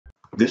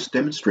This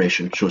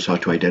demonstration shows how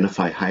to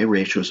identify high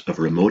ratios of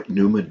remote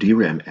NUMA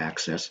DRAM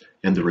access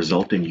and the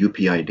resulting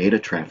UPI data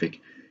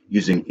traffic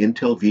using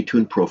Intel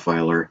VTune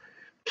Profiler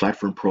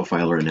Platform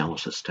Profiler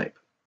Analysis type.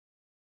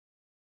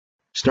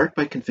 Start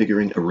by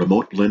configuring a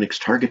remote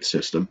Linux target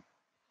system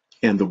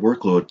and the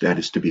workload that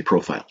is to be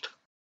profiled.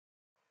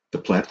 The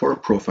Platform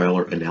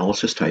Profiler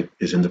Analysis type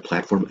is in the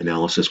Platform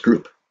Analysis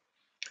group.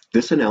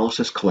 This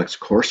analysis collects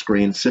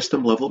coarse-grained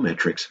system-level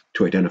metrics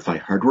to identify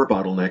hardware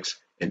bottlenecks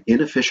and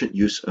inefficient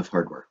use of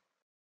hardware.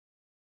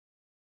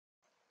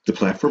 The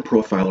Platform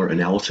Profiler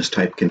Analysis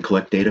type can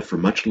collect data for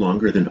much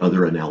longer than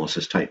other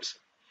analysis types.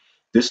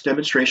 This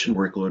demonstration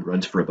workload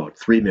runs for about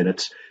 3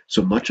 minutes,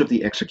 so much of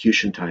the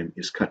execution time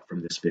is cut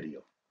from this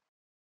video.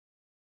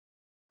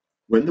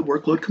 When the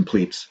workload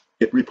completes,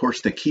 it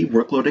reports the key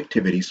workload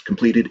activities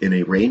completed in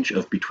a range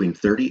of between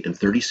 30 and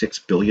 36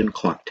 billion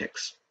clock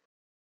ticks.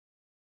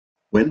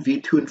 When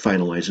VTune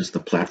finalizes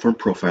the Platform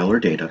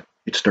Profiler data,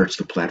 it starts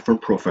the Platform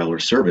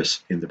Profiler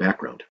service in the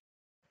background.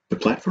 The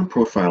Platform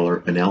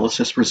Profiler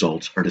analysis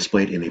results are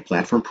displayed in a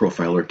Platform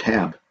Profiler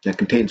tab that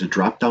contains a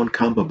drop-down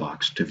combo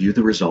box to view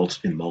the results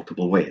in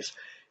multiple ways,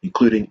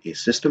 including a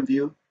system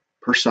view,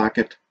 per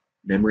socket,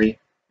 memory,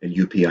 and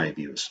UPI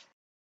views.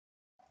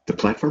 The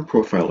Platform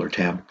Profiler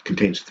tab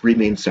contains 3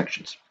 main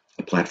sections: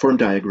 a platform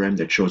diagram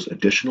that shows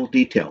additional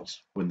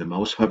details when the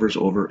mouse hovers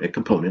over a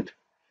component,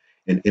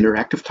 an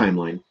interactive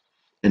timeline,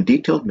 and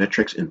detailed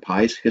metrics in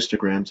pies,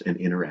 histograms, and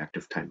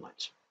interactive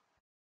timelines.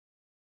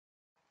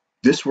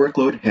 This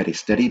workload had a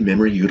steady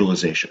memory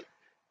utilization,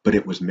 but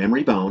it was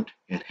memory bound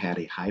and had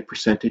a high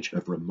percentage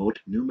of remote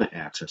NUMA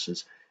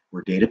accesses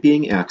where data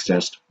being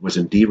accessed was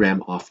in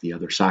DRAM off the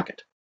other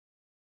socket.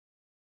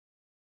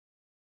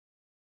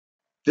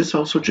 This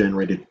also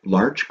generated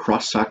large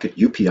cross-socket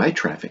UPI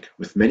traffic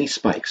with many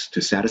spikes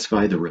to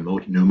satisfy the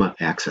remote NUMA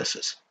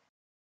accesses.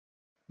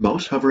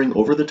 Mouse hovering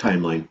over the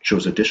timeline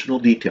shows additional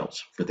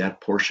details for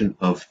that portion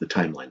of the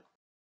timeline.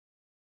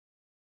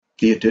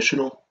 The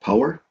additional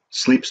power,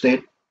 sleep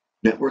state,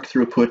 network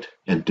throughput,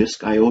 and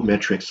disk I/O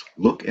metrics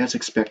look as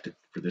expected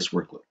for this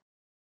workload.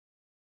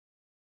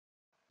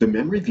 The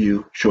memory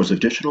view shows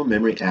additional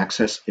memory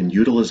access and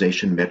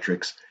utilization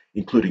metrics,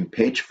 including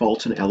page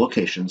faults and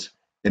allocations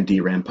and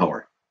DRAM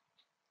power.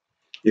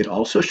 It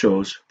also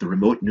shows the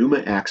remote NUMA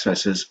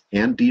accesses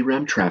and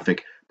DRAM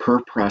traffic per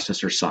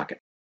processor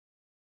socket.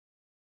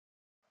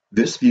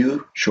 This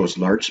view shows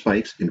large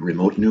spikes in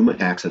remote NUMA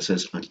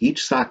accesses on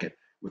each socket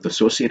with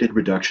associated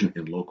reduction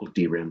in local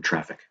DRAM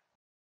traffic.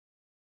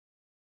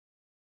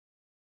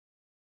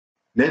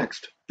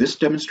 Next, this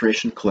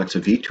demonstration collects a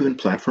VTune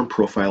Platform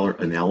Profiler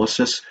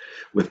analysis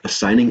with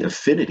assigning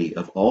affinity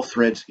of all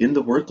threads in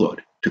the workload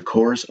to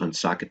cores on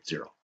socket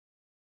 0.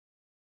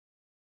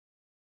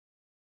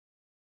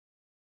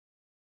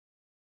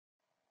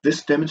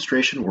 This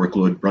demonstration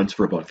workload runs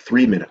for about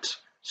 3 minutes,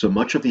 so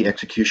much of the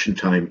execution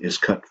time is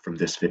cut from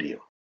this video.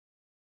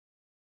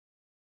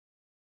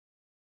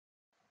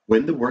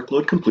 When the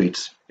workload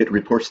completes, it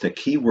reports that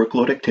key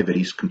workload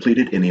activities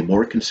completed in a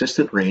more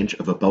consistent range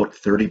of about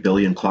 30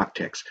 billion clock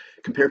ticks,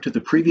 compared to the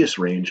previous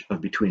range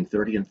of between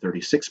 30 and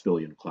 36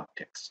 billion clock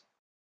ticks.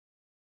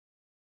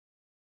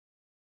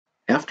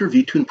 After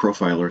VTune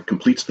Profiler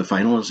completes the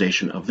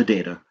finalization of the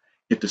data,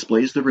 it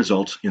displays the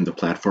results in the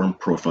Platform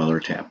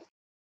Profiler tab.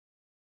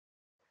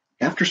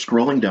 After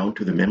scrolling down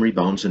to the memory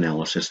bounds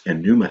analysis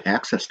and NUMA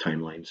access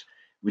timelines,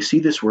 we see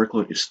this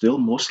workload is still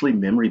mostly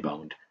memory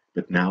bound,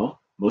 but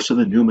now most of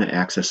the NUMA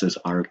accesses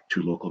are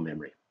to local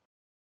memory.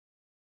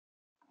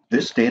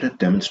 This data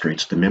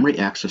demonstrates the memory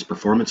access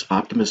performance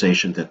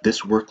optimization that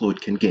this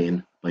workload can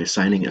gain by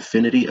assigning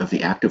affinity of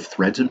the active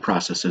threads and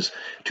processes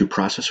to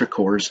processor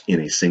cores in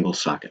a single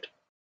socket.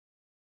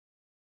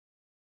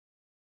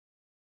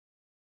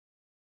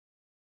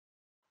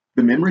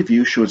 The memory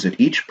view shows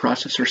that each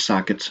processor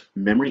socket's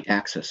memory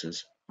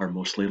accesses are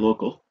mostly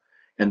local,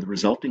 and the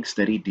resulting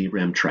steady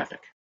DRAM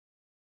traffic.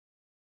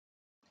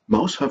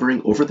 Mouse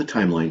hovering over the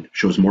timeline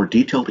shows more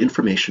detailed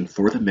information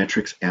for the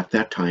metrics at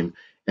that time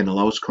and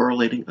allows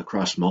correlating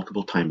across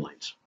multiple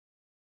timelines.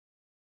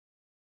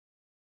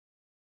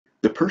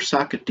 The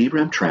per-socket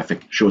DRAM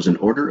traffic shows an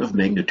order of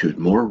magnitude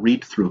more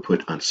read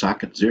throughput on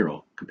socket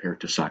 0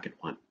 compared to socket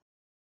 1.